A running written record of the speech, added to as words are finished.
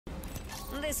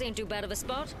This ain't too bad of a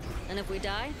spot. And if we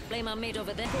die, blame our mate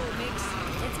over there. Cool, mix.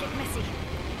 Let's get messy.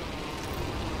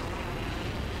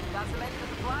 Got some extra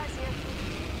supplies here.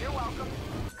 You're welcome.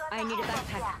 I need a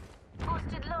backpack.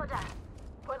 Boosted loader.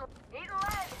 Eating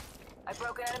lead. I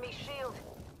broke an enemy shield.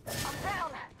 I'm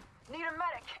down. Need a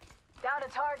medic. Down to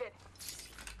target.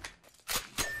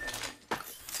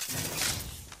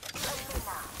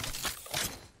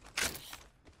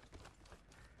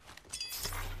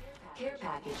 Care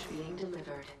package being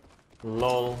delivered.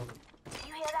 Lol.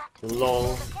 You hear that?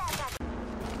 Lol.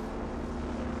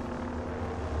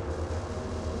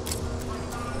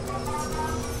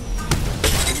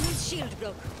 Enemy's shield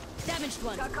broke. Damaged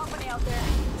one. Got company out there.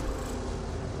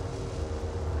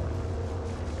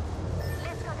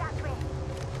 Let's go that way.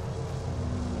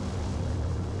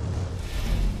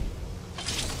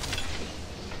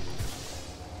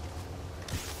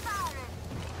 Firing.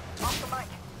 Off the mic.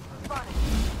 Spotted.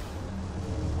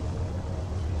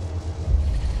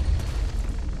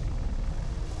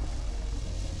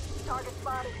 Target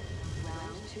spotted.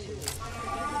 Round 2.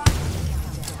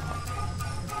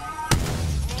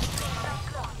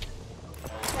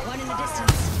 One in the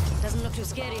distance. Doesn't look too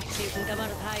scary, so you can come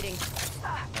out of hiding.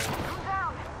 I'm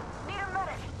down. Need a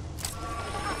medic.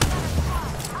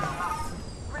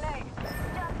 Grenade.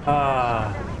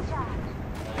 Ah.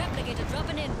 Replicator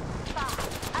dropping in.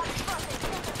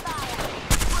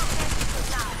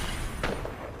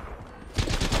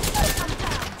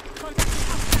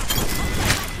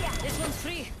 This one's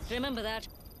free. Remember that.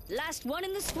 Last one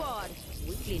in the squad.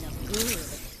 We clean up good.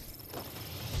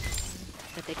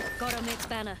 But they gotta make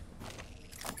banner.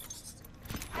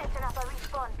 Setting up a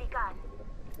respawn beacon.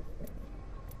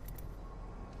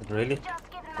 Really?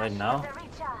 Just giving my Right now? shields a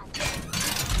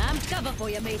recharge. I'm cover for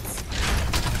you, mates.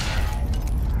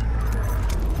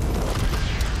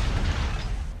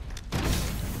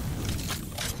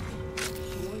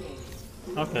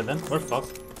 Okay then, we're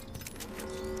fucked.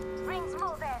 Rings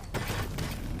moving.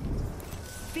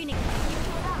 Phoenix.